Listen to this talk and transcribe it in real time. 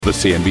The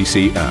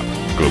CNBC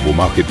app. Global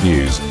market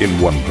news in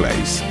one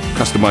place.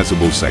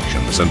 Customizable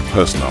sections and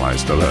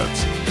personalized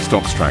alerts.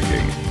 Stocks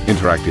tracking,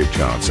 interactive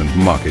charts and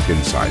market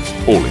insights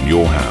all in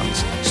your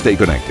hands. Stay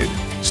connected.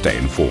 Stay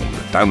informed.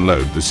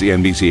 Download the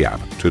CNBC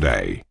app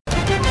today.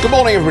 Good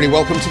morning, everybody.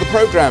 Welcome to the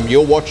program.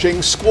 You're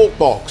watching Squawk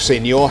Box.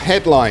 In your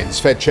headlines,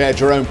 Fed Chair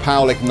Jerome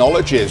Powell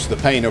acknowledges the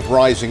pain of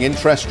rising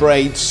interest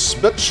rates,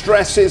 but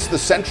stresses the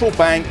central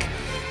bank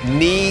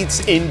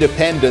needs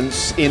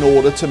independence in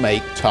order to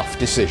make tough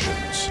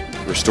decisions.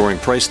 Restoring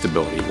price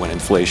stability when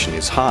inflation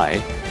is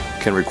high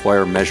can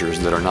require measures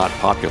that are not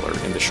popular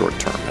in the short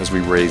term as we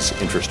raise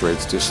interest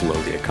rates to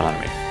slow the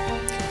economy.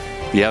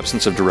 The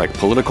absence of direct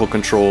political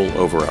control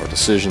over our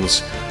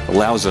decisions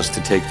allows us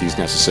to take these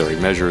necessary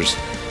measures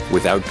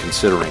without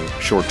considering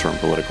short-term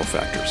political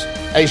factors.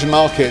 Asian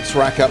markets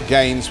rack up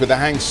gains with the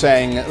Hang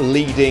Seng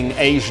leading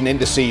Asian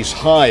indices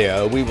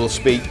higher. We will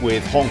speak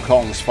with Hong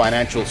Kong's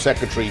Financial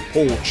Secretary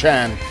Paul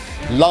Chan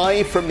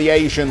live from the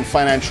Asian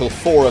Financial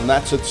Forum.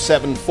 That's at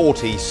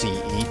 7:40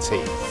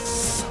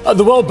 CET.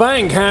 The World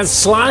Bank has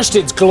slashed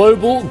its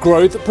global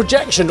growth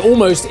projection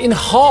almost in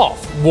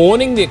half,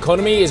 warning the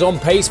economy is on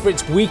pace for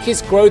its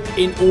weakest growth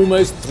in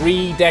almost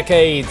 3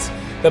 decades.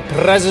 The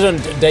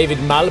President, David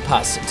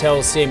Malpass,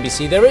 tells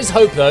CNBC there is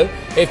hope, though,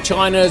 if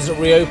China's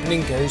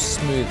reopening goes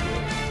smoothly.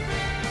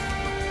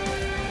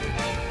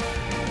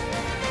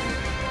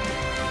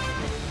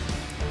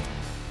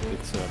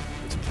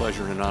 It's a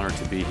pleasure and an honor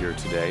to be here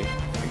today.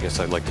 I guess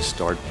I'd like to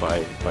start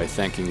by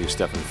thanking you,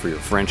 Stephan, for your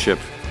friendship,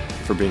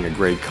 for being a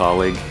great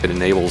colleague. It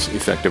enables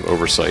effective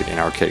oversight, in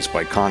our case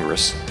by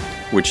Congress,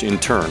 which in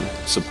turn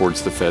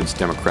supports the Fed's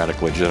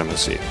democratic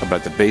legitimacy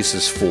about the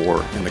basis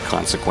for and the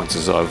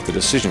consequences of the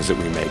decisions that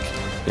we make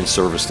in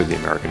service to the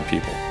American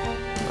people.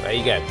 There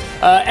you go.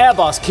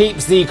 Airbus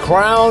keeps the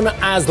crown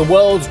as the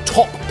world's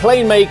top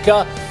plane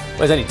maker. Well,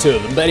 there's only 2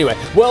 of them, but anyway,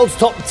 world's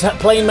top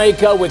plane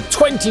maker with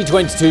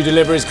 2022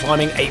 deliveries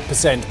climbing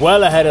 8%,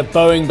 well ahead of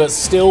Boeing, but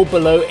still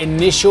below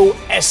initial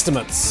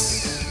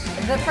estimates.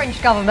 The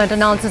French government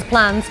announces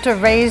plans to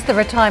raise the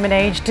retirement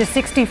age to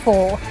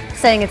 64,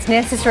 saying it's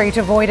necessary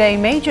to avoid a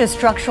major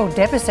structural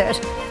deficit.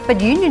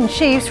 But union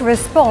chiefs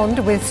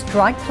respond with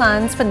strike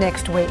plans for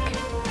next week.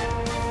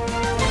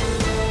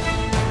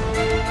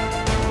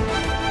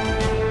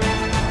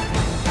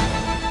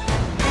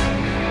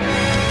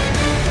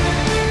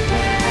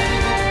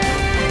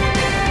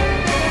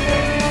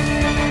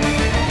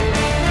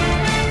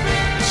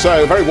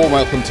 So, very warm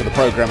welcome to the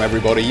programme,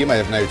 everybody. You may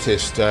have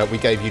noticed we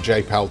gave you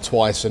Jay Powell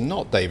twice and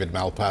not David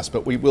Malpass,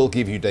 but we will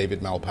give you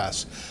David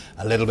Malpass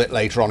a little bit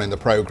later on in the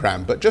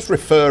programme. But just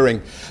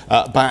referring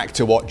back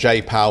to what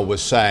Jay Powell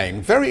was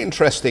saying, very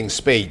interesting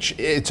speech.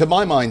 It, to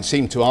my mind,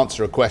 seemed to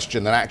answer a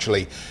question that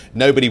actually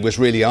nobody was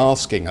really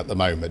asking at the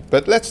moment.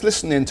 But let's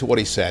listen in to what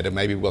he said and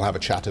maybe we'll have a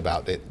chat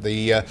about it.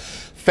 The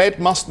Fed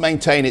must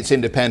maintain its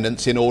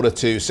independence in order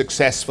to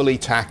successfully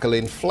tackle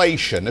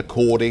inflation,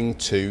 according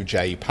to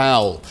Jay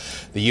Powell.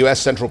 The US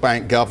Central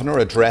Bank Governor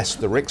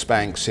addressed the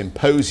Riksbank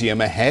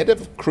Symposium ahead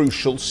of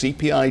crucial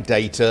CPI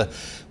data,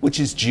 which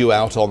is due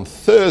out on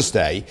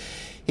Thursday.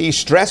 He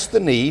stressed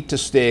the need to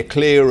steer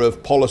clear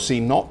of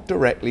policy not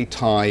directly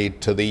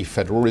tied to the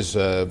Federal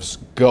Reserve's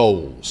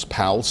goals.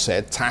 Powell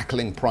said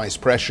tackling price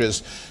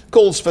pressures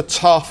calls for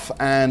tough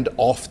and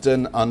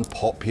often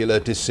unpopular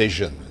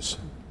decisions.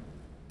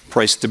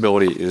 Price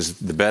stability is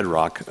the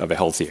bedrock of a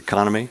healthy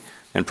economy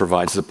and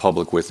provides the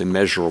public with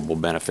immeasurable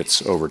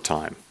benefits over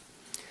time.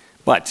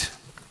 But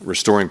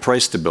restoring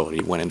price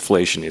stability when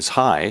inflation is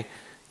high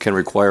can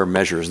require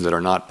measures that are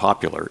not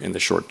popular in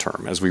the short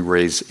term as we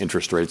raise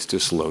interest rates to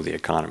slow the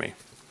economy.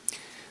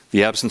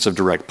 The absence of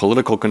direct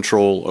political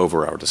control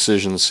over our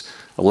decisions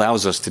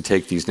allows us to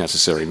take these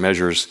necessary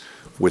measures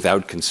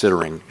without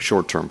considering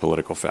short-term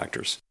political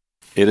factors.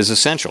 It is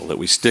essential that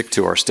we stick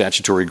to our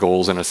statutory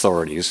goals and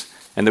authorities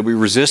and that we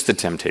resist the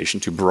temptation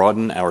to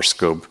broaden our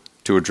scope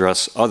to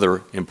address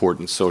other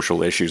important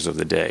social issues of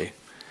the day.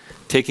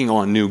 Taking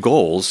on new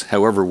goals,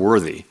 however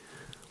worthy,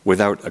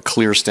 without a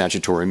clear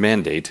statutory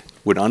mandate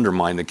would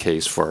undermine the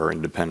case for our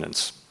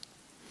independence.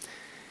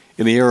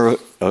 In the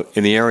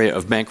area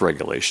of bank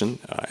regulation,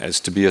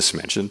 as Tobias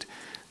mentioned,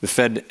 the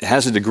Fed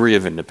has a degree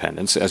of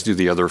independence, as do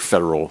the other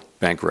federal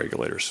bank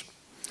regulators.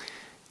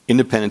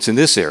 Independence in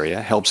this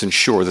area helps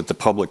ensure that the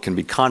public can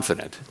be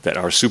confident that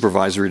our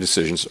supervisory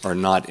decisions are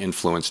not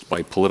influenced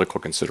by political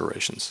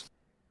considerations.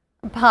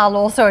 Powell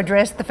also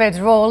addressed the Fed's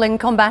role in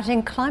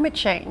combating climate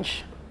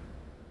change.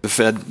 The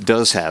Fed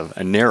does have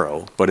a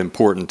narrow but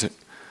important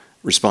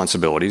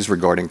responsibilities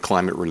regarding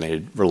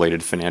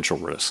climate-related financial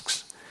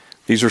risks.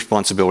 These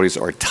responsibilities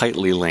are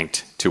tightly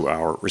linked to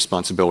our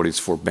responsibilities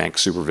for bank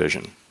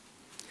supervision.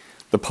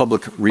 The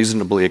public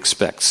reasonably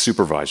expects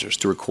supervisors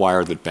to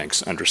require that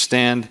banks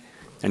understand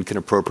and can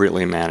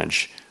appropriately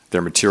manage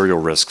their material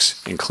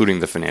risks, including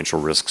the financial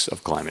risks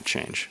of climate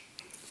change.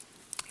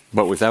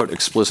 But without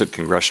explicit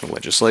congressional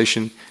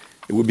legislation,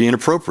 it would be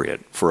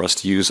inappropriate for us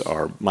to use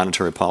our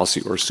monetary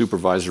policy or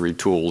supervisory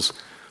tools,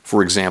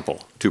 for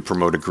example, to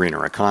promote a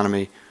greener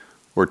economy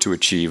or to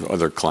achieve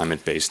other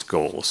climate-based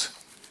goals.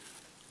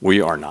 We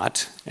are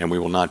not, and we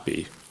will not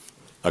be,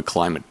 a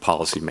climate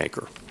policy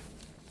maker.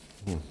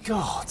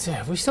 God,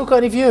 have we still got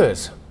any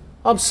viewers?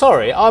 I'm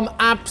sorry, I'm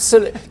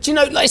absolutely... Do you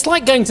know, it's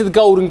like going to the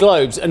Golden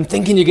Globes and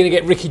thinking you're going to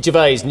get Ricky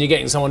Gervais and you're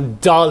getting someone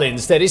dull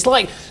instead. It's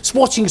like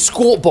watching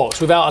Squawk Box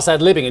without us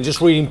ad-libbing and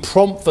just reading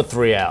prompt for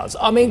 3 hours.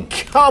 I mean,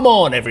 come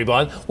on,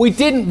 everyone. We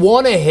didn't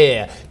want to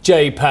hear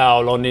Jay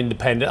Powell on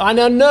Independent. I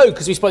now know,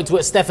 because we spoke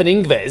to Stefan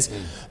Ingves,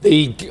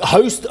 the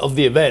host of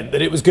the event,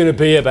 that it was going to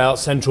be about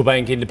central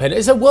bank independence.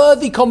 It's a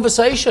worthy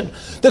conversation.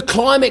 The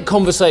climate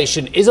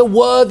conversation is a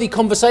worthy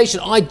conversation.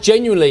 I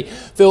genuinely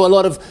feel a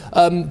lot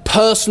of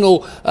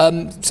personal...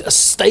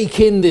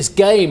 stake in this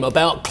game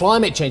about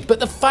climate change.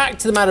 But the fact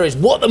of the matter is,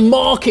 what the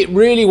market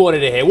really wanted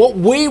to hear, what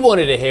we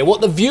wanted to hear,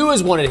 what the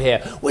viewers wanted to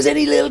hear, was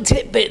any little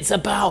tidbits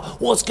about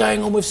what's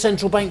going on with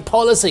central bank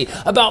policy,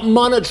 about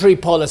monetary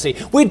policy.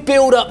 We'd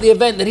build up the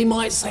event that he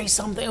might say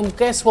something, and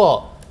guess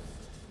what?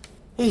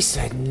 He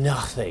said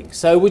nothing.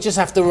 So we just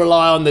have to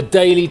rely on the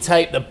daily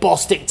tape, the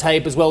Bostic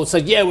tape as well. So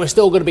yeah, we're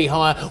still going to be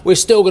higher. We're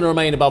still going to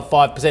remain above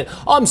 5%.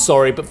 I'm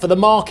sorry, but for the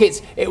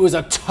markets, it was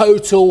a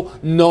total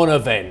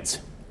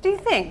non-event. Do you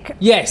think?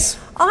 Yes.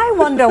 I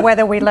wonder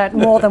whether we learnt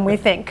more than we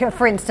think.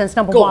 For instance,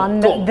 number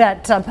one,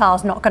 that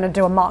Powell's not going to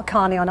do a Mark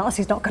Carney on us.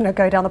 He's not going to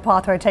go down the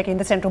pathway of taking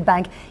the central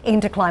bank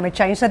into climate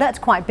change. So that's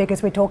quite big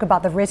as we talk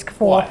about the risk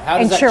for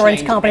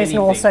insurance companies and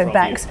also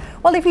banks.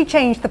 Well, if you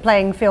change the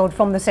playing field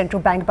from the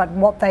central bank, but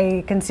what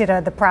they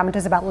consider the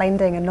parameters about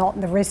lending and not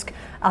the risk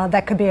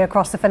that could be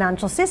across the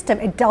financial system,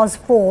 it does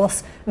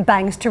force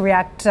banks to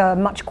react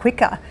much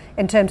quicker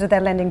in terms of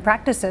their lending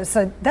practices.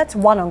 So that's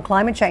one on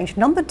climate change.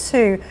 Number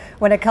two,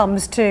 when it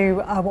comes to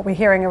what we're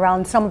hearing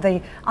around some of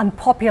the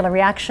unpopular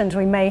reactions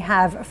we may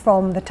have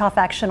from the tough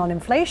action on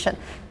inflation,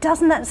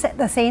 doesn't that set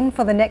the scene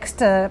for the next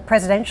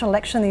presidential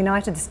election in the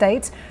United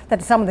States?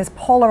 That some of this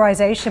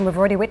polarization we've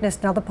already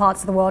witnessed in other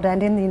parts of the world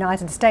and in the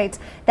United States,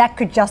 that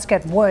could just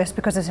get worse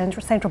because of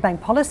central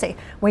bank policy.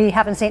 We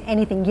haven't seen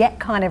anything yet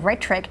kind of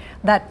rhetoric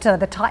that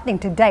the tightening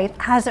to date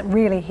hasn't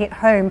really hit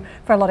home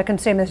for a lot of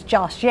consumers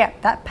just yet.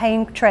 That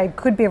pain trade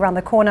could be around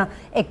the corner.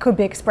 It could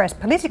be expressed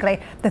politically.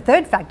 The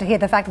third factor here,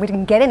 the fact that we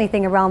didn't get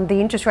anything around the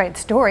interest rate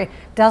story,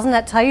 doesn't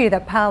that tell you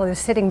that Powell is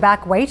sitting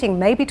back waiting?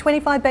 Maybe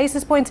 25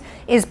 basis points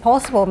is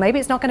possible. Maybe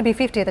it's not going to be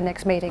 50 at the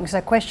next meeting.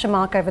 So question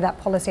mark over that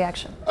policy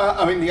action.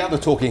 I mean, the other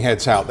talking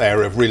heads out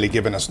there have really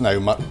given us no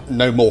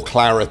more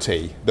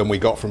clarity than we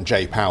got from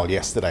Jay Powell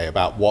yesterday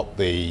about what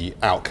the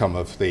outcome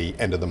of the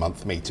end of the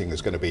month meeting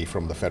is going to be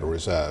from the Federal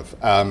Reserve.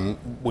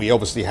 We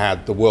obviously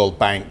had the World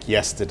Bank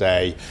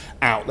yesterday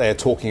out there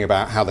talking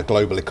about how the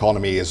global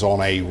economy is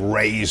on a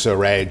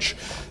razor edge.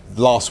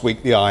 Last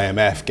week, the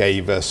IMF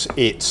gave us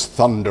its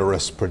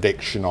thunderous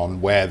prediction on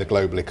where the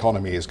global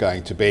economy is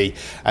going to be.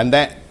 And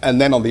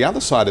then on the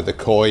other side of the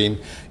coin,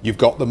 you've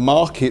got the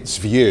market's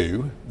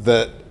view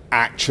that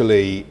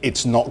actually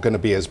it's not going to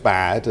be as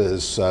bad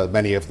as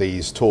many of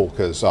these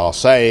talkers are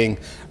saying,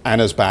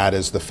 and as bad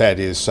as the Fed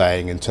is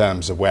saying in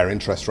terms of where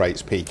interest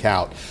rates peak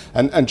out.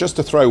 And just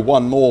to throw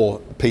one more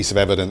piece of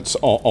evidence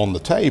on the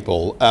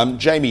table,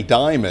 Jamie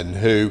Dimon,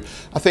 who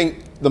I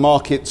think the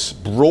markets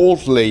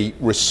broadly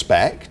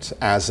respect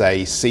as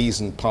a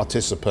seasoned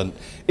participant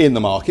in the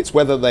markets,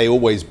 whether they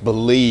always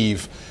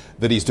believe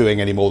that he's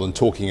doing any more than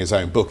talking his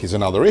own book is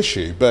another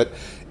issue. But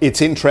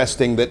it's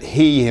interesting that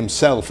he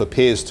himself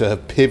appears to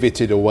have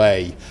pivoted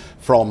away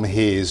from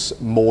his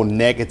more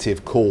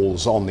negative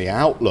calls on the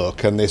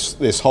outlook and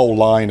this whole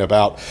line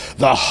about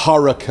the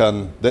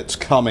hurricane that's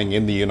coming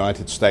in the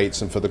United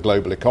States and for the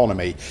global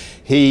economy.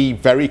 He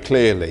very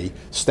clearly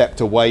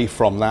stepped away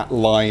from that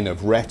line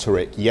of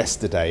rhetoric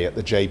yesterday at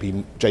the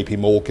JP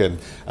Morgan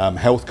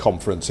health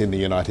conference in the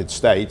United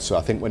States,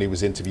 I think when he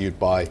was interviewed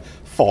by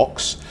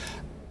Fox.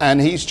 And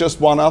he's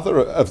just one other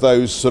of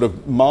those sort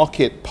of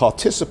market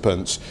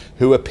participants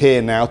who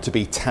appear now to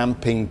be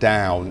tamping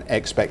down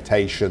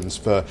expectations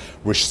for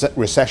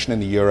recession in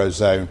the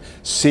Eurozone,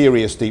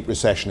 serious deep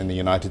recession in the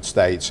United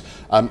States.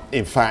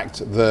 In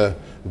fact, the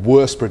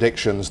worst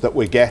predictions that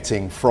we're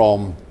getting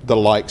from the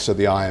likes of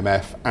the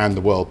IMF and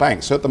the World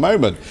Bank. So at the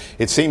moment,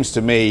 it seems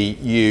to me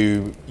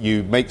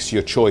you makes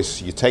your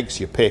choice, you takes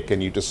your pick,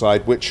 and you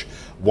decide which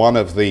one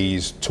of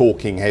these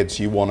talking heads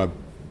you want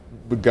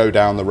to go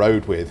down the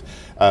road with.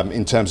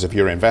 In terms of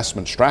your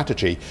investment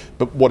strategy.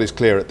 But what is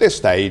clear at this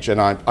stage, and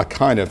I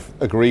kind of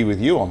agree with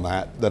you on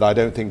that I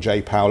don't think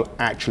Jay Powell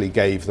actually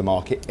gave the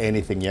market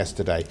anything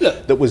yesterday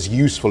that was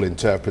useful in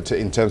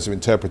terms of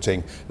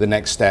interpreting the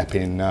next step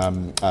in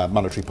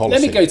monetary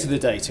policy. Let me go to the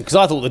data, because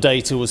I thought the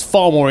data was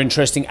far more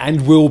interesting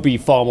and will be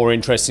far more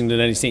interesting than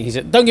anything he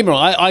said. Don't get me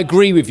wrong, I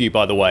agree with you,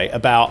 by the way,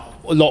 about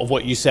a lot of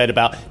what you said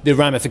about the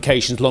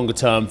ramifications longer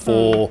term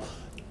for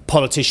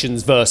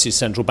politicians versus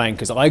central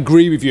bankers. I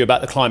agree with you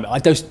about the climate. I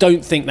just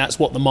don't think that's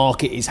what the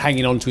market is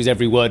hanging on to his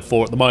every word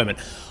for at the moment.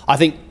 I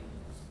think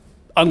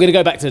I'm going to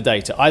go back to the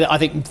data. I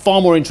think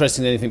far more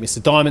interesting than anything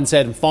Mr. Dimon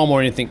said, and far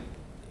more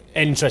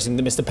interesting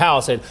that Mr.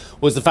 Powell said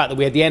was the fact that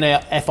we had the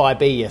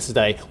NFIB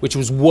yesterday, which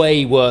was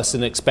way worse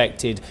than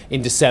expected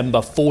in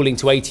December, falling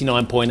to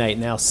 89.8.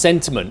 Now,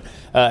 sentiment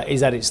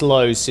is at its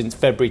lows since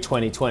February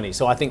 2020.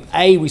 So I think,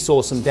 we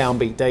saw some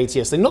downbeat data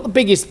yesterday. Not the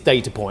biggest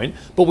data point,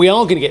 but we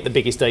are going to get the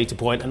biggest data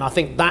point. And I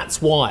think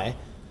that's why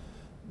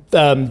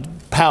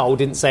Powell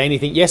didn't say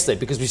anything yesterday,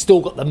 because we've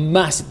still got the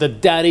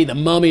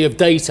mummy of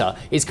data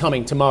is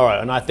coming tomorrow.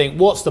 And I think,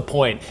 what's the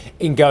point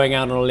in going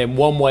out on a limb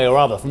one way or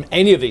other from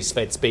any of these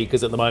Fed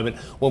speakers at the moment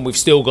when we've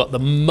still got the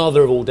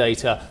mother of all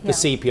data, the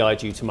CPI,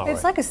 due tomorrow?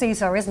 It's like a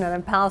seesaw, isn't it?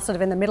 And Powell's sort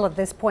of in the middle of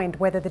this point,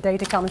 whether the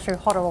data comes through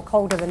hotter or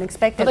colder than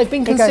expected. But they've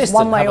been it goes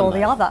one way or they?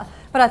 the other.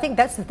 But I think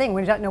that's the thing.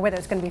 We don't know whether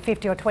it's going to be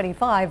 50 or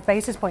 25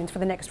 basis points for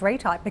the next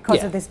rate hike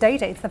because of this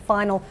data. It's the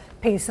final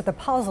piece of the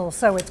puzzle.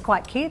 So it's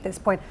quite key at this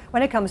point.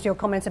 When it comes to your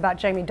comments about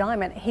Jamie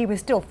Dimon, he was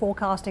still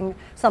forecasting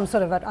some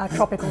sort of a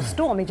tropical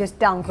storm. He just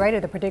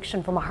downgraded the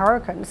prediction from a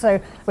hurricane. So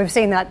we've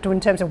seen that in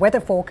terms of weather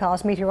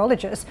forecast,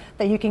 meteorologists,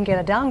 that you can get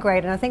a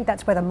downgrade. And I think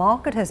that's where the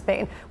market has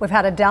been. We've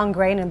had a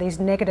downgrade in these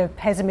negative,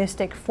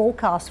 pessimistic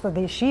forecasts for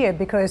this year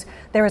because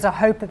there is a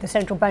hope that the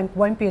central bank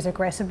won't be as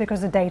aggressive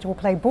because the data will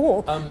play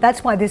ball.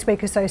 That's why this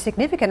week is so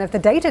significant. If the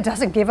data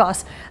doesn't give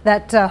us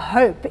that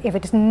hope, if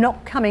it's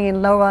not coming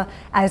in lower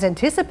as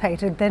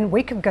anticipated, then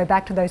we could go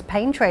back to those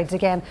pain trades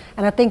again.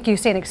 And I think you've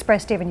seen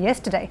expressed even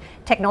yesterday.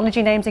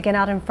 Technology names again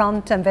out in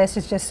front.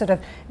 Investors just sort of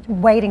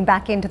wading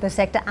back into the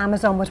sector.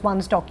 Amazon was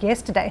one stock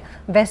yesterday.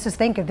 Investors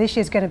think if this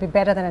year's going to be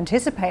better than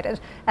anticipated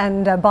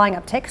and buying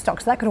up tech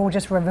stocks, that could all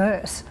just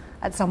reverse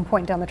at some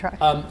point down the track.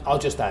 I'll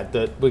just add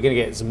that we're going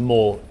to get some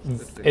more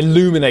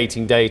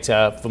illuminating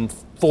data from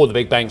 4 of the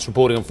big banks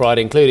reporting on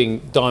Friday, including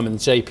Diamond,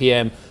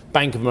 JPM,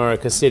 Bank of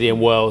America, Citi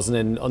and Wells, and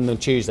then on the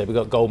Tuesday we've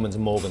got Goldman's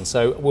and Morgan.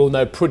 So we'll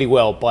know pretty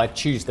well by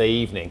Tuesday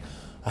evening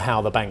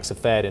how the banks have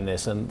fared in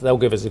this, and they'll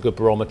give us a good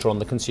barometer on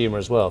the consumer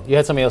as well. You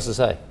had something else to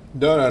say?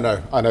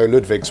 No. I know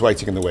Ludwig's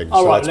waiting in the wings.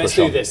 All right, let's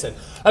do this then.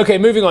 OK,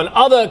 moving on.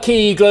 Other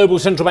key global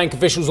central bank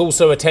officials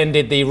also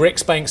attended the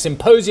Riksbank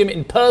Symposium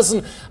in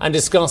person and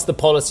discussed the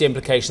policy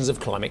implications of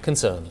climate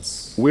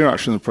concerns. We're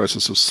actually in the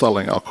process of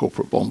selling our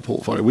corporate bond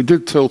portfolio. We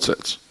did tilt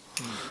it.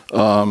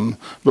 But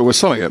we're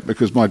selling it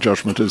because my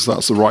judgment is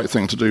that's the right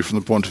thing to do from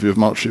the point of view of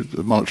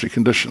monetary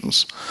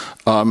conditions.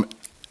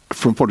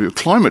 From the point of view of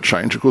climate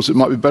change, of course, it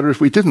might be better if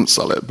we didn't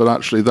sell it, but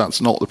actually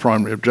that's not the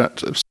primary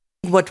objective.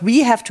 What we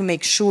have to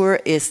make sure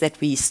is that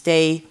we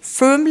stay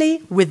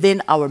firmly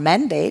within our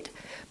mandate,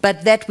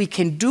 but that we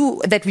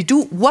do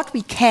what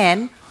we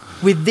can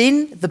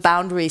within the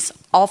boundaries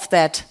of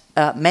that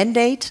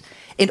mandate.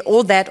 And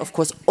all that, of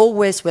course,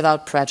 always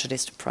without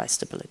prejudice to price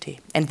stability.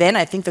 And then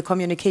I think the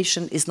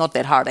communication is not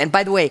that hard. And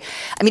by the way,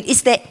 I mean,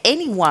 is there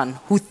anyone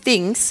who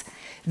thinks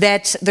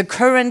that the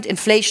current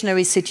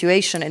inflationary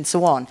situation and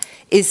so on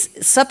is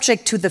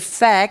subject to the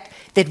fact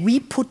that we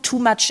put too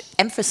much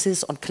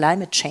emphasis on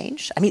climate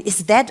change? I mean,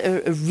 is that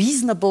a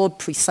reasonable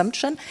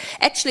presumption?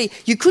 Actually,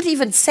 you could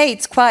even say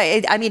it's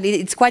quite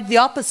the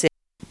opposite.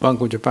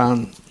 Bank of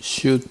Japan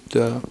should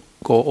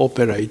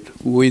cooperate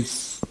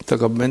with the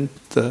government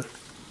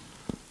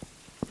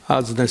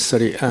as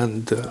necessary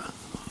and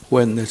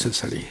when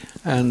necessary.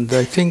 And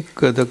I think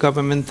the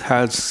government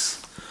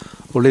has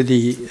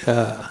already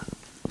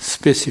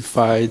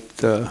specified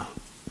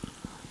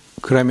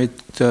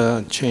climate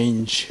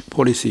change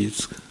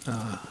policies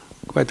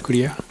quite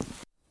clear.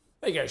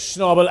 There you go,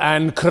 Schnabel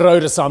and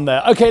Kuroda-san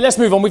there. OK, let's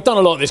move on. We've done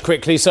a lot of this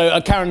quickly.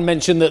 So Karen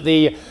mentioned that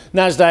the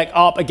Nasdaq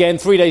up again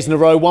 3 days in a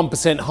row,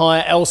 1%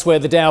 higher. Elsewhere,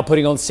 the Dow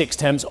putting on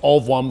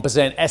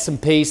 0.6%.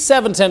 S&P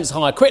 0.7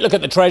 higher. Quick look at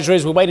the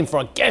Treasuries. We're waiting for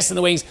our guest in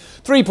the wings.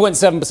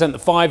 3.7% the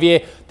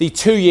 5-year. The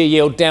 2-year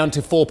yield down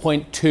to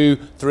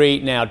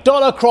 4.23 now.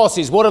 Dollar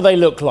crosses, what do they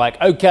look like?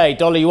 OK,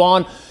 dollar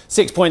yuan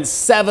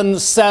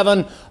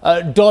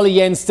 6.77, dollar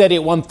yen steady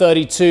at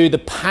 132. The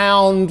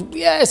pound,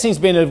 it seems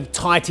to be in a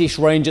tightish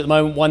range at the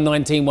moment,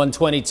 119,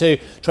 122,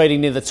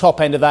 trading near the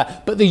top end of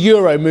that. But the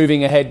euro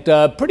moving ahead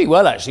pretty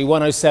well, actually,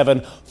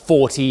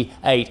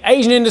 107.48.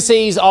 Asian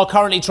indices are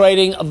currently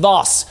trading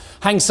thus.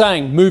 Hang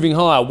Seng moving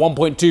higher,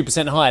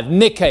 1.2% higher.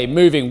 Nikkei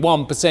moving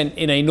 1%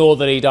 in a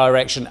northerly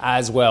direction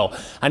as well.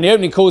 And the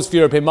opening calls for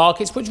European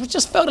markets, which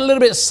just felt a little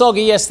bit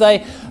soggy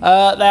yesterday,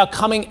 they are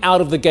coming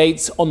out of the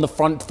gates on the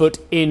front foot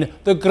in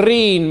the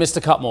green.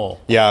 Mr. Cutmore.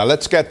 Yeah,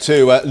 let's get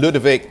to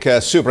Ludovic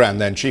Subran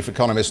then, Chief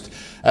Economist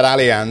at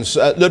Allianz.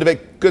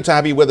 Ludovic, good to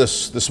have you with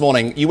us this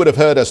morning. You would have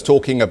heard us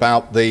talking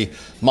about the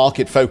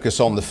market focus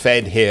on the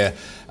Fed here.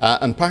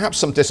 And perhaps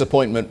some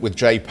disappointment with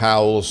Jay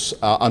Powell's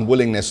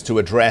unwillingness to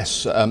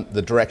address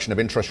the direction of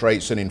interest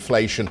rates and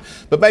inflation.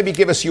 But maybe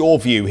give us your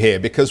view here,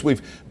 because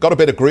we've got a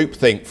bit of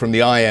groupthink from the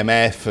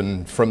IMF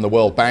and from the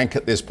World Bank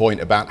at this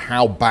point about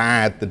how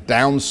bad the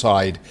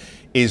downside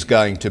is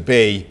going to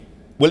be.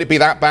 Will it be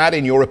that bad,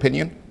 in your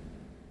opinion?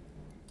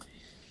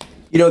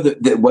 You know,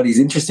 what is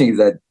interesting is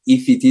that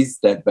if it is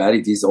that bad,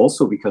 it is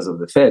also because of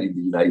the Fed in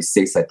the United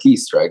States, at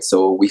least, right?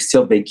 So we're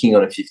still banking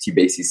on a 50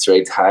 basis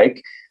rate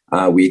hike.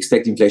 We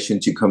expect inflation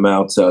to come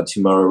out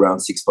tomorrow around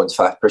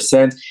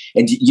 6.5%.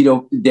 And,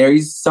 there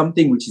is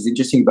something which is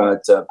interesting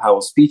about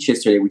Powell's speech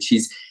yesterday, which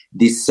is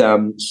this,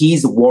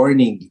 he's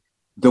warning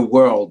the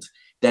world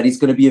that it's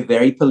going to be a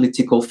very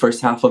political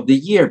first half of the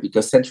year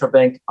because central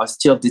banks are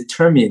still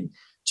determined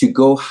to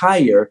go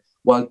higher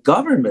while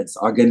governments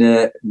are going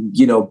to,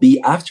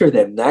 be after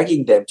them,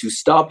 nagging them to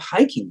stop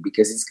hiking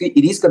because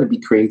it is going to be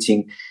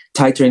creating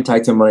tighter and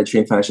tighter monetary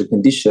and financial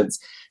conditions.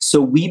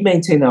 So we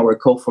maintain our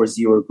call for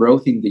zero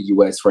growth in the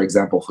US, for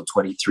example, for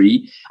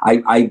 23.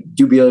 I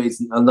do believe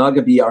it's not going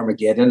to be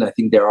Armageddon. I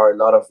think there are a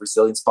lot of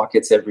resilience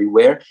pockets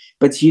everywhere.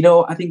 But,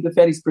 I think the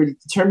Fed is pretty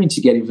determined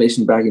to get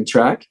inflation back in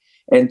track.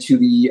 And to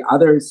the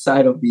other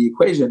side of the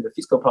equation, the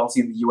fiscal policy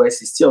in the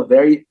US is still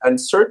very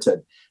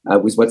uncertain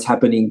with what's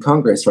happening in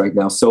Congress right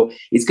now. So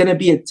it's going to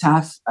be a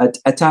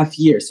tough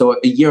year. So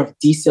a year of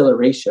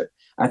deceleration.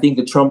 I think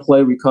the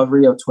Trump-led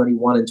recovery of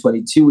 21 and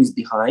 22 is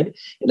behind.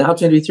 And now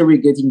 23,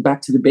 we're getting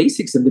back to the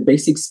basics, and the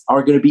basics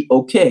are going to be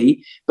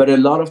okay, but a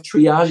lot of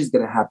triage is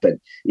going to happen.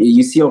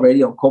 You see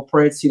already on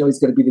corporates, it's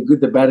going to be the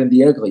good, the bad, and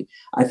the ugly.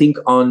 I think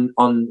on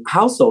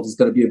households, it's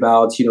going to be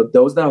about,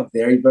 those that are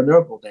very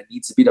vulnerable, that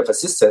needs a bit of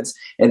assistance,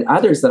 and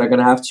others that are going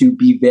to have to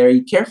be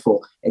very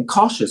careful and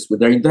cautious with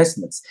their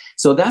investments.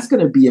 So that's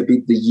going to be a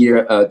bit the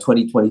year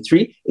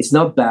 2023. It's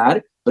not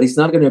bad, but it's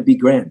not going to be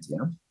grand.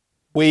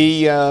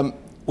 Yeah.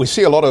 We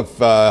see a lot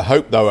of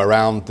hope, though,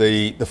 around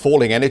the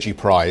falling energy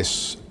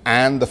price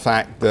and the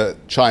fact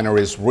that China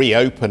is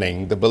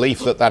reopening, the belief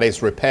that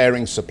is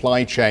repairing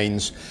supply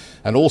chains,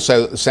 and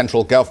also that the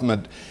central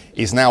government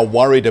is now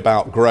worried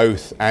about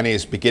growth and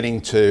is beginning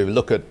to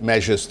look at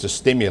measures to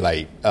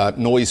stimulate.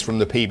 Noise from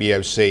the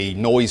PBOC,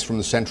 noise from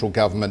the central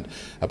government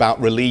about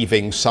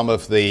relieving some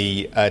of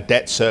the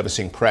debt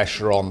servicing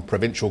pressure on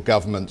provincial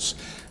governments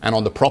and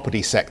on the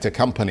property sector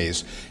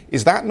companies.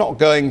 Is that not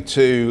going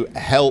to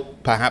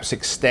help perhaps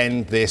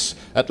extend this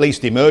at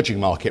least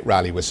emerging market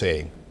rally we're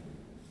seeing?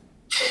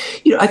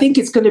 I think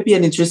it's going to be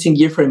an interesting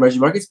year for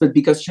emerging markets, but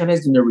because China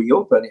is going to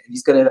reopen and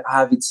it's going to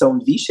have its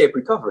own V-shaped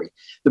recovery.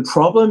 The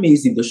problem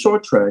is in the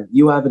short run,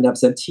 you have an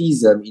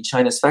absenteeism in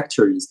China's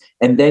factories,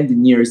 and then the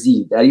New Year's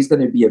Eve. That is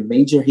going to be a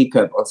major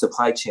hiccup on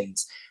supply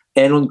chains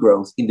and on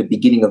growth in the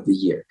beginning of the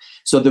year.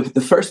 So the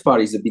first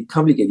part is a bit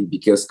complicated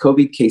because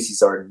COVID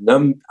cases are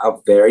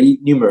very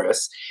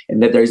numerous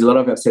and that there is a lot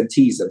of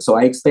absenteeism. So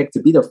I expect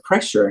a bit of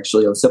pressure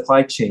actually on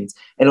supply chains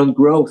and on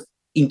growth,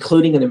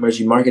 including an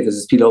emerging market as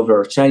a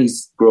spillover of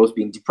Chinese growth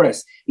being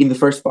depressed in the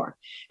first part.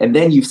 And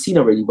then you've seen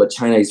already what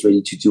China is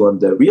ready to do on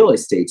the real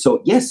estate.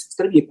 So yes, it's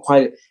going to be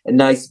quite a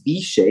nice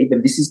V shape,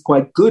 and this is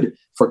quite good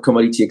for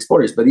commodity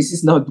exporters, but this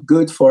is not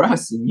good for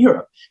us in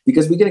Europe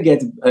because we're going to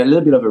get a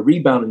little bit of a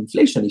rebound in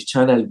inflation if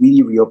China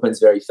really reopens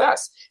very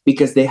fast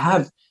because they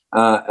have,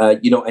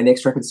 an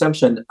extra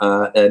consumption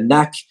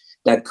knack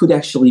that could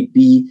actually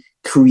be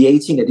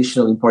creating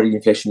additional imported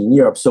inflation in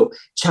Europe. So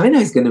China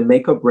is going to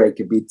make or break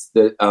a bit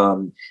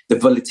the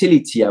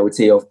volatility, I would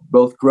say, of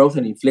both growth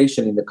and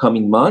inflation in the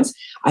coming months.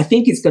 I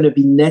think it's going to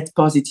be net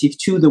positive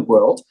to the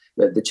world.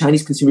 The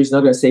Chinese consumer is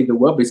not going to save the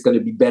world, but it's going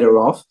to be better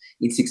off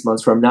in 6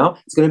 months from now.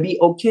 It's going to be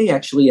okay,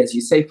 actually, as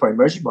you say, for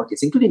emerging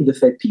markets, including the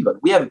Fed pivot.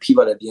 We have a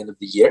pivot at the end of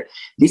the year.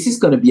 This is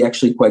going to be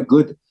actually quite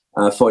good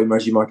for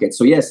emerging markets.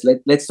 So yes,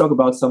 let's talk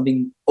about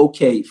something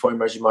okay for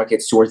emerging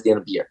markets towards the end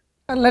of the year.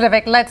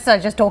 Ludovic, let's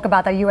just talk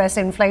about the US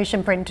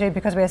inflation print too,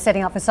 because we're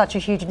setting up for such a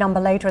huge number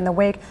later in the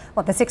week.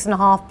 The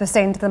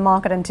 6.5% the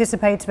market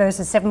anticipates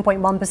versus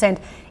 7.1%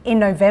 in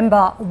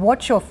November.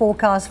 What's your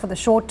forecast for the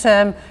short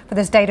term for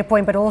this data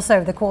point, but also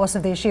over the course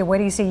of this year? Where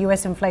do you see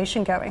US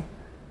inflation going?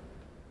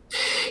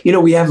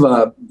 We have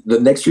the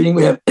next reading.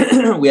 We have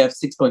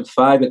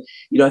 6.5,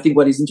 and I think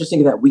what is interesting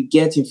is that we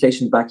get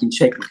inflation back in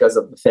check because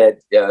of the Fed,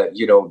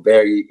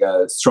 very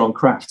strong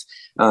craft.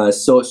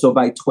 So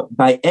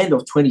by end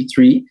of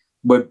 23.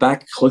 We're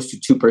back close to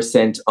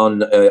 2%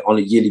 on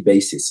a yearly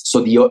basis.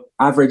 So the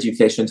average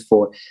inflation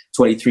for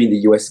 23 in the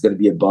US is going to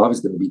be above.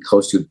 It's going to be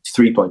close to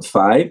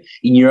 3.5.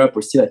 In Europe,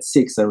 we're still at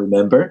 6, I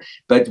remember.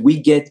 But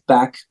we get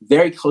back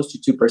very close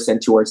to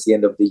 2% towards the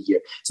end of the year.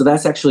 So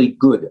that's actually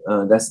good.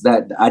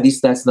 At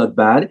least that's not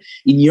bad.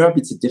 In Europe,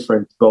 it's a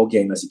different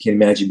ballgame, as you can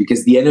imagine,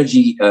 because the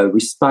energy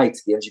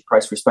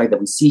price respite that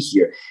we see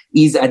here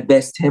is at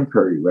best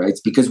temporary, right?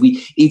 Because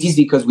we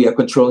are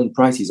controlling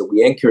prices, or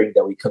we're anchoring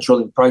that we're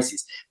controlling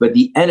prices. But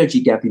the energy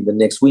gap in the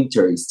next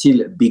winter is still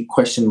a big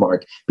question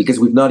mark because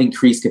we've not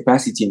increased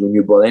capacity in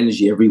renewable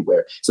energy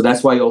everywhere. So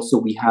that's why also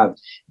we have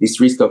this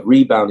risk of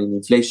rebounding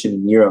inflation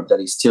in Europe that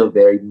is still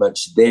very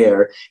much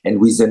there, and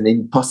with an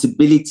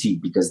impossibility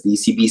because the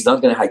ECB is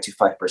not going to hike to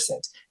 5%.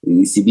 The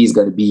ECB is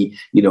going to be,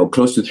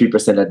 close to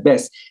 3% at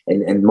best,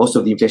 and most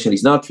of the inflation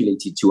is not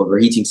related to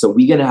overheating. So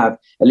we're going to have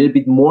a little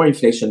bit more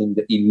inflation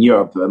in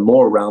Europe,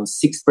 more around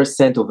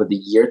 6% over the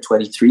year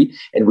 23,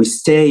 and we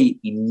stay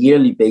in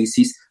yearly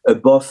basis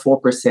above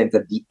 4%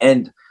 at the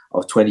end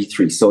of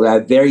 23. So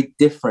a very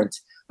different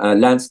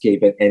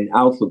landscape and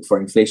outlook for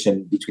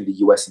inflation between the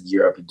US and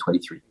Europe in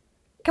 23.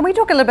 Can we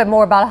talk a little bit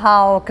more about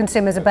how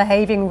consumers are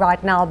behaving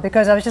right now?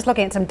 Because I was just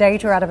looking at some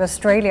data out of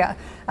Australia,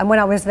 and when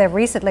I was there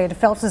recently, it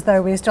felt as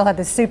though we still had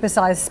this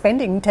supersized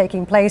spending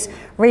taking place,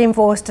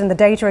 reinforced in the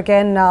data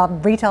again.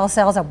 Retail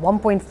sales at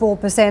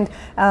 1.4%.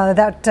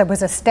 That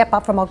was a step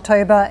up from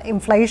October.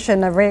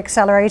 Inflation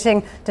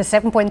re-accelerating to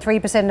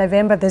 7.3% in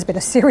November. There's been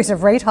a series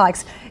of rate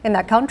hikes in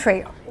that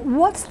country.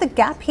 What's the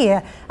gap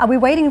here? Are we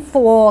waiting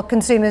for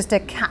consumers to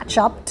catch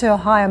up to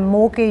higher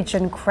mortgage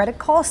and credit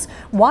costs?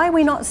 Why are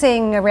we not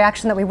seeing a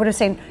reaction that we would have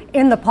seen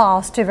in the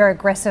past to very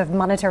aggressive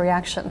monetary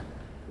action?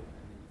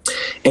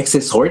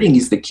 Excess hoarding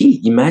is the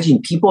key. Imagine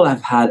people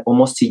have had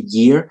almost a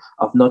year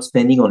of not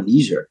spending on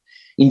leisure.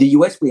 In the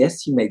US, we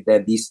estimate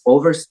that this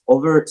over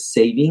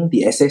saving,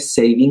 the excess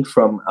saving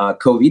from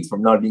COVID,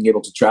 from not being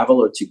able to travel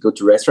or to go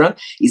to restaurant,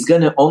 is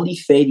going to only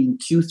fade in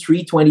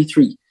Q3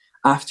 23.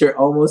 After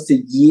almost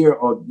a year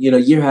or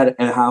year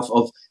and a half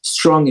of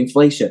strong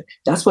inflation.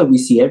 That's what we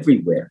see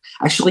everywhere.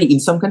 Actually, in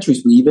some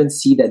countries, we even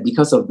see that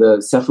because of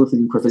the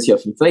self-fulfilling prophecy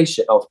of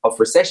inflation, of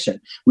recession,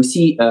 we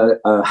see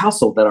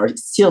households that are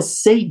still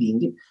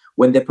saving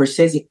when they're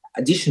purchasing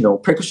additional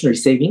precautionary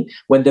saving,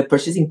 when the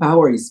purchasing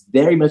power is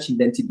very much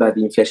indented by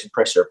the inflation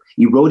pressure,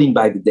 eroding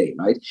by the day,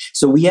 right?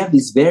 So we have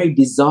this very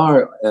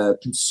bizarre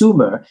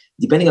consumer,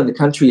 depending on the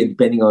country and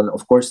depending on,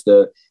 of course,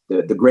 the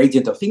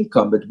gradient of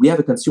income, but we have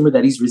a consumer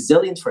that is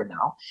resilient for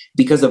now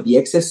because of the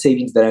excess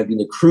savings that have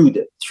been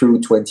accrued through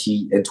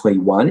 20 and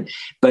 21.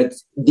 But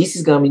this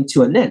is coming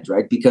to an end,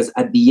 right? Because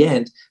at the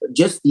end,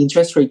 just the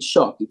interest rate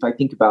shock, if I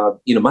think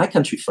about, my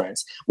country,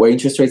 France, where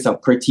interest rates are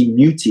pretty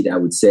muted, I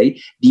would say,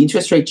 the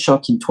interest rate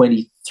shock in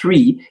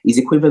 23 is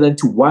equivalent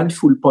to 1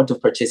 full point of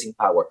purchasing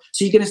power.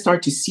 So you're going to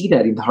start to see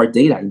that in the hard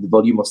data, in the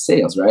volume of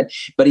sales, right?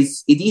 But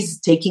it is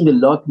taking a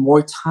lot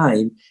more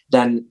time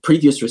than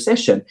previous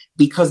recession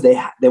because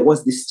there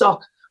was this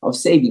stock of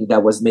saving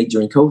that was made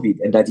during COVID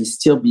and that is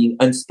still being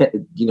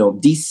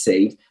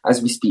de-saved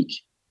as we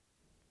speak.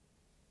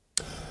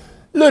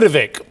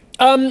 Ludovic,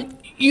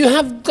 you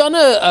have done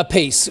a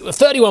piece of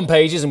 31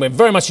 pages and we're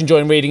very much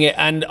enjoying reading it.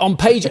 And on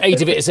page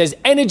 8 of it, it says,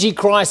 energy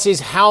crisis,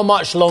 how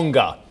much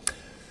longer?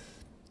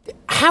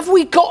 Have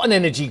we got an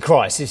energy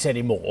crisis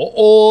anymore?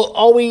 Or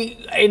are we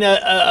in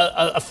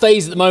a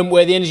phase at the moment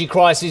where the energy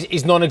crisis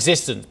is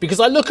non-existent? Because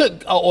I look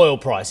at oil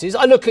prices,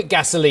 I look at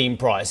gasoline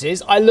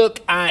prices, I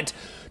look at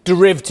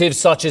derivatives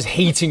such as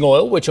heating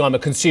oil, which I'm a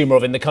consumer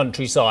of in the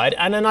countryside,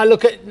 and then I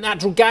look at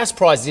natural gas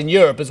prices in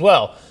Europe as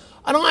well.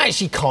 And I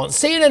actually can't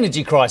see an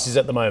energy crisis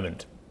at the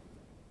moment.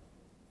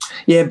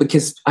 Yeah,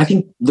 because I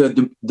think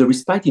the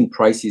respite in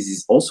prices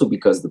is also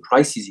because the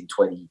prices in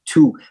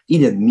 22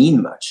 didn't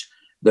mean much.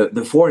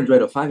 The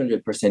 400 or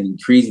 500%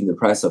 increase in the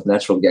price of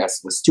natural gas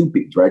was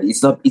stupid, right?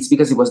 It's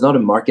because it was not a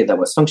market that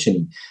was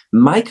functioning.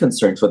 My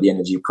concern for the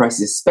energy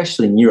crisis,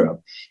 especially in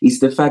Europe, is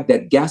the fact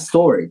that gas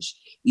storage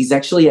is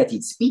actually at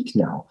its peak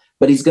now,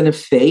 but it's going to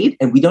fade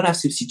and we don't have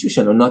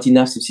substitution or not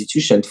enough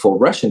substitution for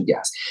Russian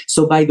gas.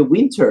 So by the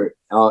winter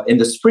and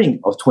the spring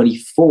of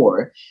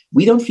 24,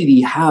 we don't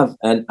really have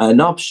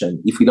an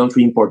option. If we don't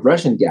re-import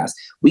Russian gas,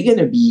 we're going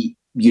to be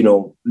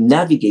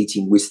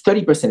navigating with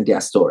 30%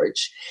 gas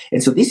storage.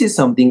 And so this is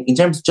something in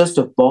terms just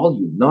of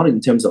volume, not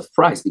in terms of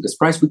price, because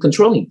we're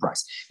controlling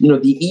price. The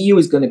EU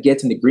is going to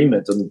get an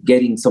agreement on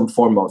getting some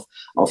form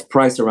of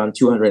price around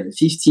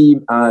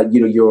 250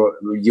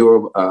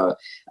 euro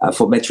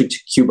for metric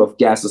cube of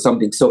gas or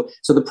something. So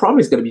the problem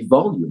is going to be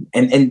volume.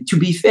 And to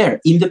be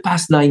fair, in the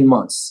past 9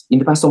 months, in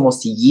the past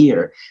almost a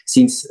year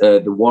since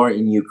the war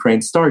in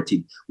Ukraine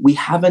started, we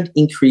haven't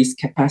increased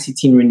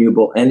capacity in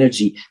renewable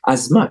energy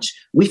as much.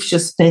 We've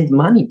just spend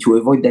money to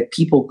avoid that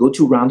people go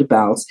to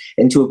roundabouts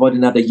and to avoid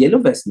another yellow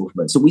vest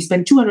movement. So we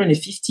spend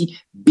 250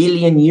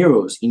 billion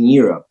euros in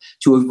Europe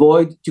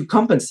to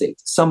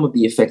compensate some of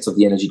the effects of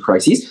the energy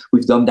crisis.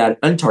 We've done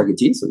that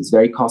untargeted, so it's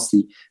very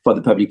costly for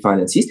the public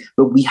finances,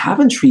 but we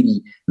haven't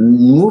really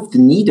moved the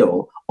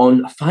needle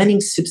on finding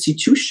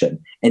substitution.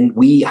 And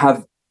we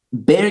have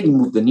barely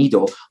move the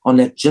needle on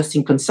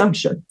adjusting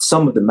consumption.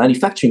 Some of the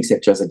manufacturing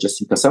sectors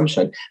adjusting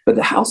consumption, but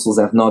the households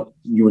have not,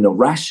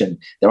 rationed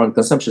their own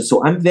consumption.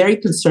 So I'm very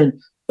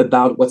concerned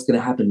about what's going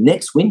to happen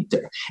next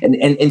winter. And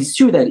it's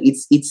true that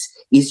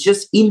it's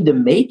just in the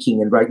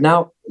making. And right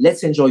now,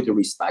 let's enjoy the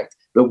respite,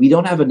 but we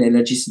don't have an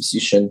energy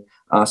substitution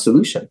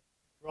solution.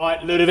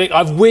 Right, Ludovic,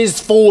 I've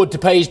whizzed forward to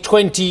page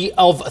 20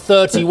 of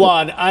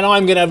 31, and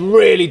I'm going to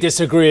really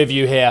disagree with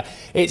you here.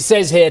 It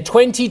says here,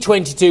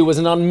 2022 was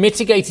an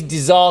unmitigated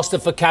disaster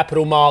for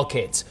capital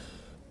markets.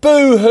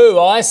 Boo-hoo,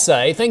 I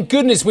say. Thank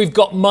goodness we've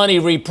got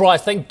money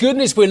repriced. Thank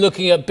goodness we're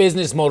looking at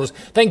business models.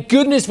 Thank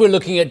goodness we're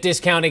looking at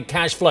discounted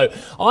cash flow.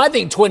 I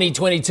think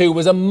 2022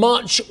 was a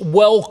much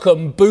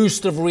welcome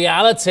boost of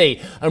reality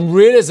and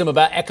realism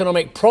about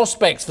economic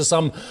prospects for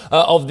some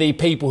of the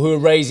people who are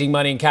raising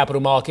money in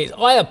capital markets.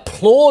 I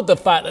applaud the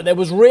fact that there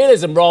was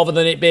realism rather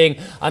than it being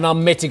an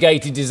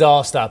unmitigated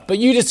disaster. But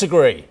you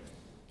disagree.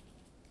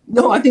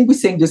 No, I think we're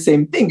saying the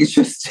same thing. It's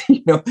just,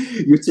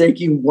 you're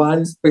taking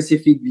one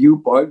specific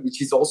viewpoint,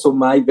 which is also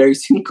my very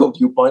cynical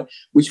viewpoint,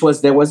 which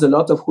was there was a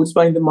lot of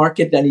chutzpah in the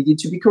market that needed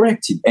to be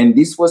corrected. And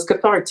this was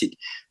cathartic.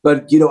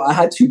 But, I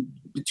had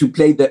to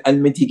play the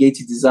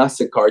unmitigated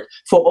disaster card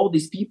for all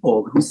these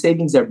people whose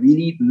savings are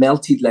really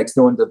melted like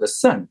snow under the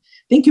sun.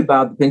 Think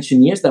about the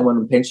pensioners that went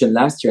on pension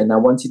last year and I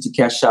wanted to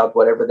cash out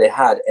whatever they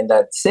had and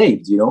that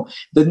saved,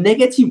 the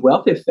negative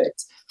wealth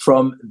effect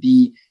from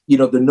the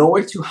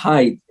nowhere to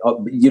hide,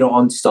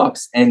 on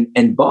stocks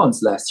and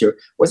bonds last year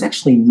was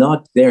actually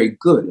not very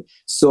good.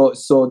 So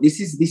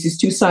this is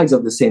two sides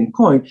of the same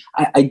coin.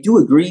 I do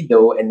agree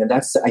though, and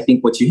that's I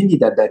think what you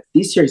hinted at, that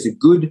this year is a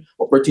good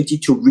opportunity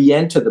to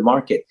re-enter the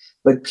market.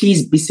 But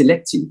please be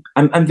selective.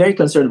 I'm very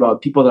concerned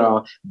about people that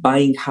are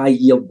buying high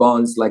yield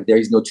bonds like there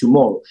is no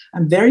tomorrow.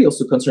 I'm very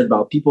also concerned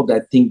about people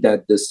that think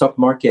that the stock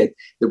market,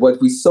 that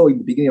what we saw in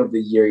the beginning of the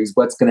year is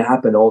what's going to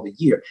happen all the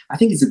year. I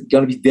think it's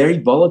going to be very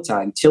volatile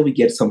until we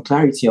get some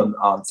clarity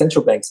on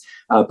central banks'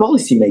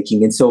 policy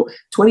making. And so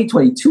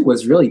 2022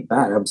 was really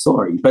bad. I'm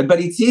sorry. But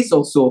it is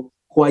also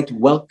quite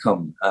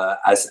welcome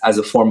as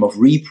a form of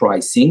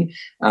repricing.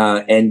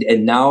 And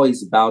now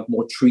is about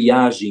more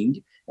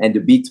triaging and a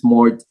bit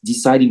more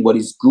deciding what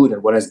is good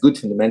and what has good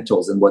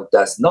fundamentals and what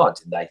does not.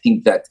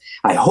 And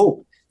I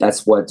hope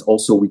that's what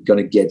also we're going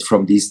to get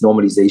from this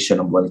normalization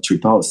of monetary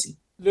policy.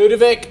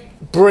 Ludovic,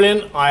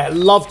 brilliant. I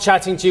love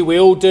chatting to you. We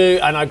all do.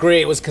 And I agree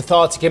it was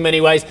cathartic in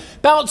many ways.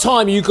 About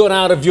time you got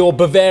out of your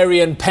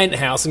Bavarian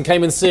penthouse and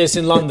came and see us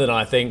in London,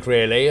 I think,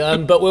 really.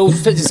 But we'll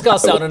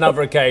discuss that on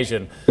another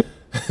occasion.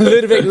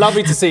 Ludovic,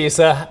 lovely to see you,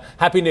 sir.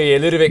 Happy New Year.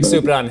 Ludovic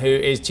Subran, who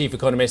is Chief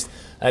Economist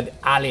at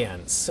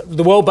Allianz.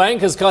 The World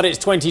Bank has cut its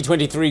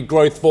 2023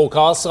 growth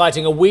forecast,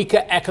 citing a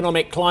weaker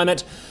economic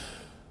climate.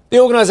 The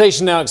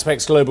organisation now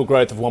expects global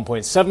growth of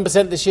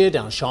 1.7% this year,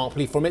 down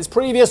sharply from its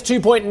previous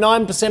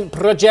 2.9%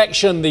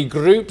 projection. The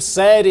group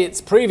said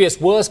its previous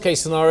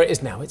worst-case scenario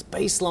is now its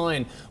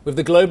baseline, with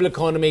the global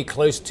economy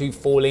close to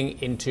falling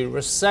into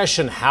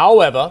recession.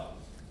 However,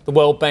 the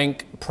World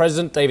Bank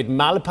President David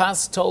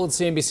Malpass told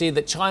CNBC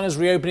that China's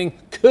reopening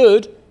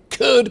could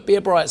be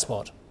a bright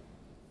spot.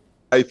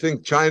 I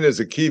think China is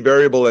a key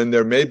variable, and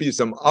there may be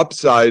some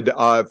upside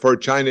for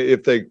China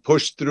if they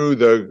push through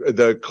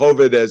the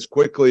COVID as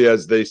quickly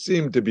as they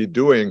seem to be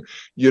doing.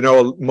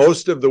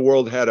 Most of the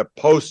world had a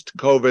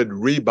post-COVID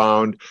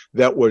rebound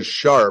that was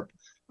sharp.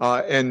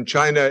 And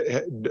China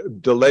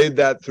delayed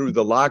that through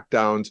the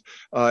lockdowns.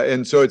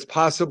 And so it's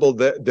possible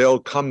that they'll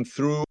come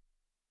through.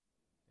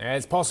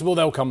 It's possible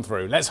they'll come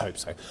through. Let's hope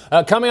so.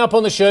 Coming up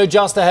on the show,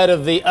 just ahead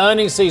of the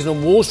earnings season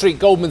on Wall Street,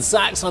 Goldman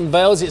Sachs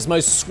unveils its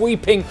most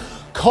sweeping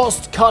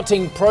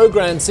cost-cutting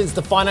program since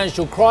the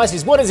financial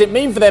crisis. What does it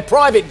mean for their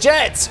private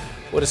jets?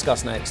 We'll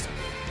discuss next.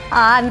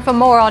 And for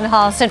more on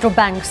how central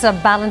banks are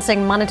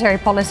balancing monetary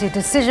policy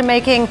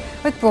decision-making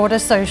with broader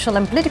social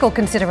and political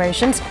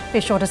considerations,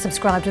 be sure to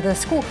subscribe to the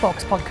Squawk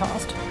Box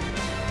podcast.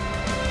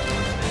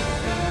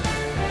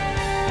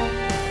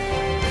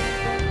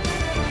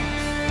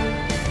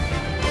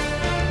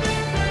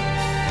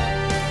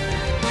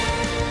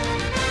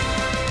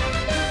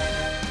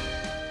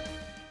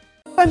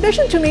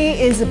 Ambition to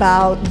me is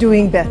about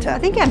doing better. I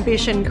think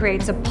ambition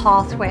creates a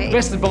pathway. The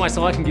best advice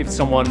I can give to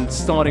someone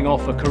starting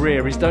off a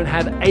career is don't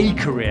have a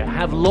career,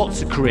 have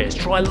lots of careers,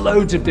 try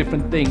loads of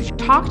different things.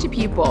 Talk to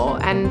people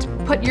and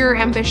put your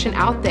ambition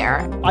out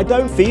there. I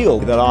don't feel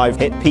that I've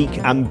hit peak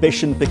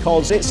ambition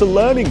because it's a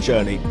learning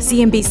journey.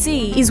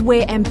 CNBC is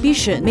where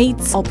ambition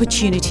meets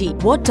opportunity.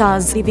 What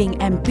does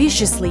living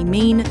ambitiously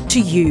mean to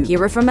you?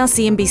 Hear it from our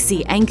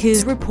CNBC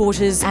anchors,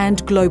 reporters,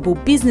 and global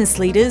business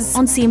leaders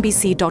on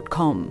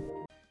CNBC.com.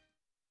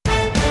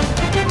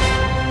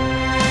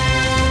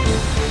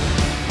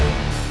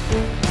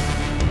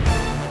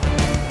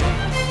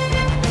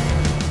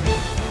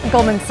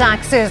 Goldman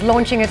Sachs is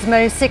launching its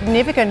most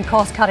significant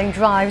cost-cutting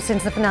drive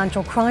since the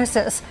financial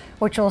crisis,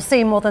 which will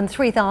see more than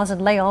 3,000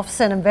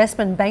 layoffs and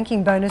investment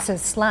banking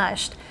bonuses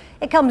slashed.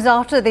 It comes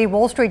after the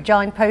Wall Street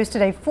giant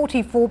posted a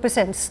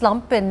 44%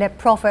 slump in net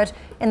profit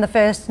in the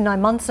first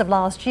 9 months of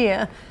last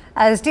year,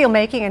 as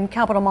deal-making and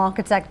capital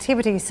markets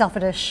activity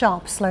suffered a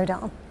sharp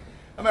slowdown.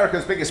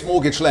 America's biggest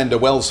mortgage lender,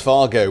 Wells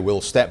Fargo,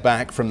 will step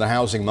back from the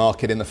housing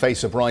market in the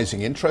face of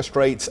rising interest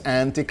rates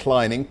and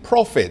declining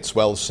profits.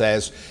 Wells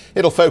says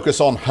it'll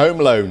focus on home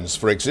loans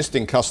for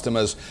existing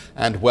customers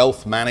and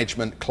wealth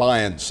management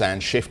clients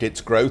and shift its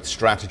growth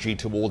strategy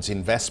towards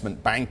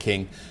investment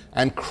banking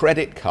and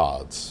credit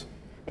cards.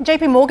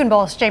 JP Morgan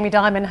boss Jamie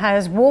Dimon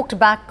has walked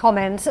back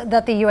comments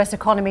that the US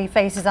economy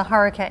faces a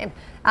hurricane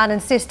and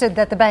insisted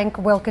that the bank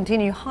will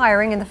continue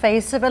hiring in the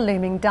face of a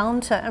looming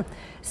downturn.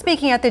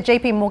 Speaking at the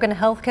JP Morgan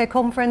Healthcare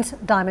Conference,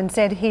 Dimon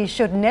said he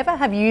should never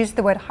have used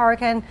the word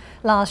hurricane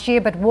last year,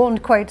 but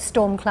warned, quote,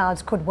 storm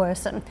clouds could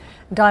worsen.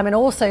 Dimon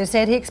also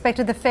said he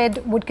expected the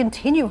Fed would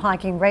continue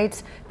hiking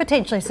rates,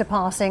 potentially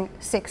surpassing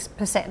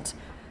 6%.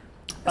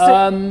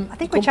 I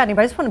think we're chatting,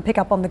 but I just want to pick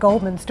up on the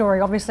Goldman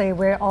story. Obviously,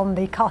 we're on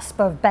the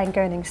cusp of bank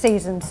earnings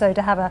season, so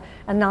to have an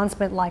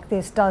announcement like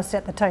this does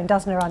set the tone,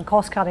 doesn't it, around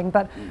cost cutting.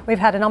 But we've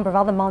had a number of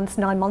other months,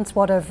 9 months,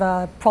 what of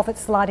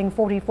profits sliding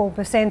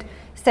 44%,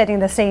 setting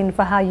the scene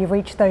for how you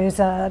reach those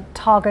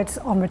targets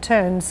on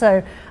return.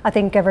 So I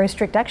think a very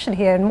strict action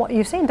here. And what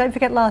you've seen, don't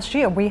forget last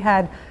year, we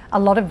had a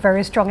lot of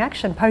very strong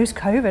action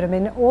post-COVID. I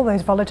mean, all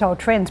those volatile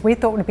trends we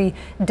thought would be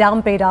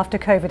downbeat after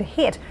COVID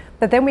hit.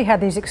 But then we had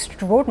these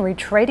extraordinary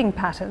trading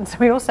patterns.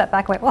 We all sat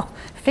back and went, well,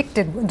 FIC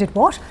did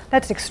what?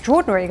 That's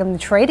extraordinary. And the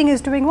trading is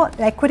doing what?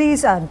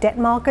 Equities, debt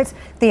markets,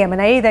 the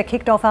M&A that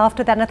kicked off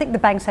after that. And I think the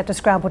banks had to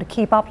scramble to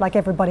keep up like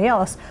everybody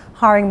else,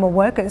 hiring more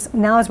workers.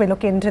 Now, as we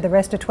look into the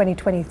rest of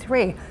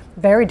 2023,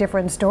 very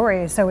different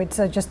stories. So it's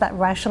just that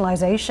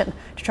rationalisation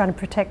to try to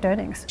protect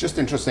earnings. Just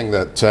interesting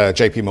that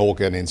JP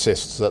Morgan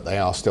insists that they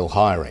are still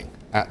hiring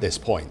at this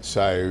point.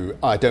 So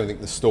I don't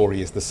think the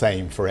story is the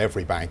same for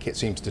every bank. It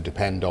seems to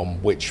depend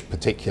on which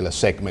particular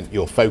segment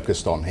you're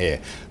focused on here.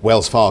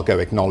 Wells Fargo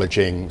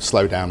acknowledging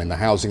slowdown in the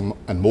housing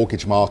and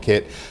mortgage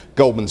market.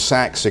 Goldman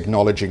Sachs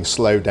acknowledging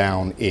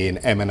slowdown in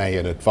M&A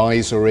and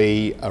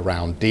advisory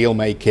around deal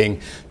making.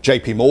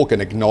 JP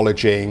Morgan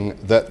acknowledging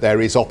that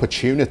there is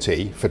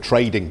opportunity for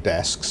trading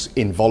desks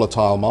in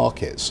volatile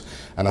markets.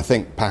 And I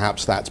think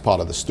perhaps that's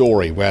part of the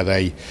story where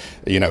they,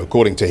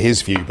 according to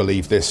his view,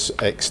 believe this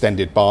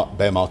extended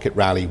bear market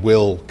rally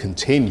will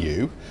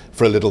continue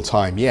for a little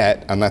time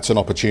yet. And that's an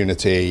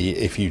opportunity,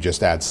 if you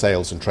just add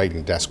sales and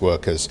trading desk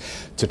workers,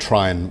 to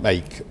try and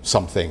make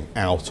something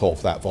out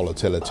of that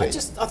volatility.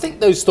 I think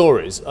those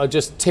stories are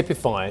just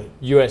typify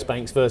US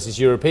banks versus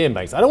European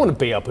banks. I don't want to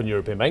beat up on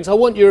European banks. I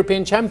want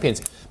European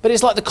champions. But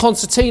it's like the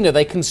concertina.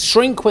 They can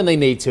shrink when they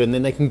need to, and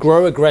then they can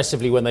grow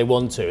aggressively when they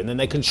want to. And then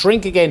they can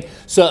shrink again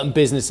certain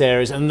business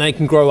areas, and they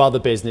can grow other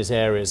business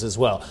areas as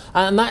well.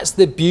 And that's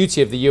the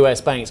beauty of the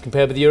US banks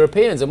compared with the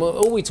Europeans. And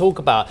all we talk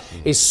about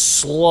is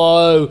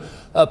slow,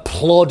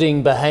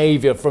 plodding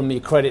behaviour from the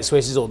Credit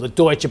Suisses or the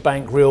Deutsche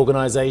Bank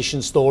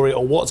reorganisation story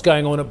or what's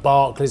going on at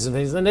Barclays and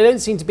things. And they don't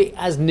seem to be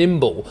as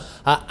nimble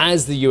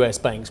as the US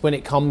banks when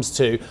it comes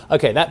to,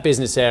 OK, that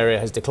business area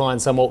has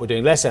declined somewhat. We're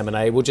doing less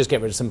M&A. We'll just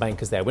get rid of some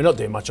bankers there. We're not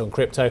doing much on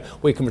crypto.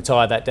 We can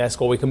retire that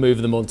desk or we can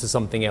move them on to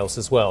something else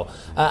as well.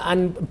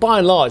 And by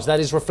and large, that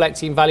is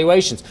reflecting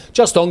valuations.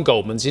 Just on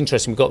Goldman's,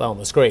 interesting, we've got that on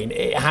the screen.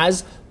 It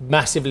has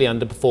massively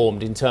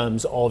underperformed in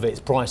terms of its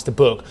price to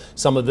book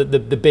some of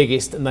the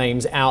biggest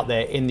names out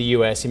there in the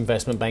US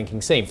investment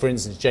banking scene. For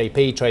instance,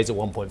 JP trades at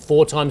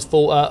 1.4 times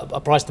full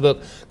price to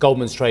book.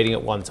 Goldman's trading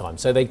at 1 time.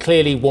 So they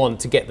clearly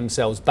want to get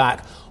themselves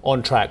back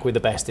on track with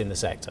the best in the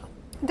sector.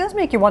 It does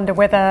make you wonder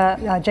whether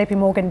JP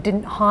Morgan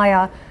didn't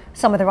hire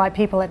some of the right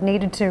people it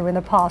needed to in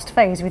the past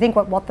phase. If you think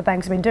what the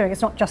banks have been doing,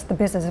 it's not just the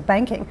business of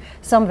banking.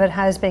 Some of it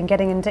has been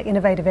getting into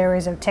innovative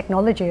areas of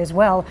technology as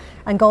well.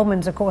 And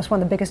Goldman's, of course,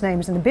 one of the biggest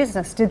names in the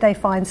business. Did they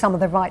find some of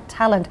the right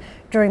talent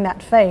during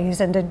that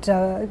phase? And did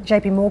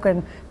JP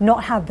Morgan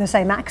not have the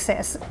same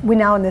access? We're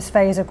now in this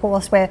phase, of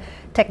course, where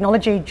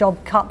technology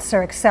job cuts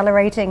are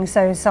accelerating.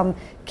 So some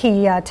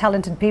key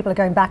talented people are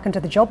going back into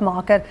the job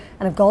market.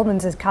 And if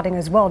Goldman's is cutting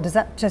as well, does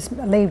that just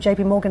leave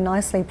JP Morgan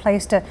nicely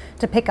placed to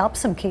pick up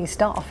some key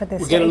staff at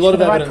this stage? We'll get a lot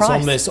of evidence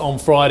on this on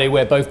Friday,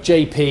 where both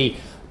JP,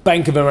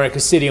 Bank of America,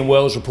 Citi and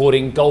Wells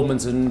reporting,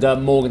 Goldman's and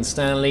Morgan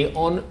Stanley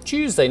on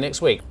Tuesday next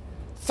week.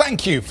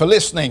 Thank you for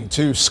listening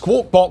to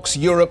Squawk Box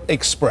Europe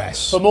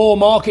Express. For more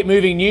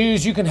market-moving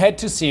news, you can head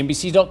to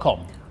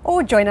cnbc.com.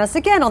 Or join us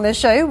again on the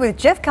show with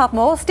Jeff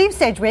Cutmore, Steve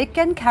Sedgwick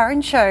and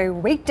Karen Cho,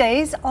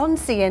 weekdays on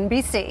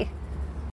CNBC.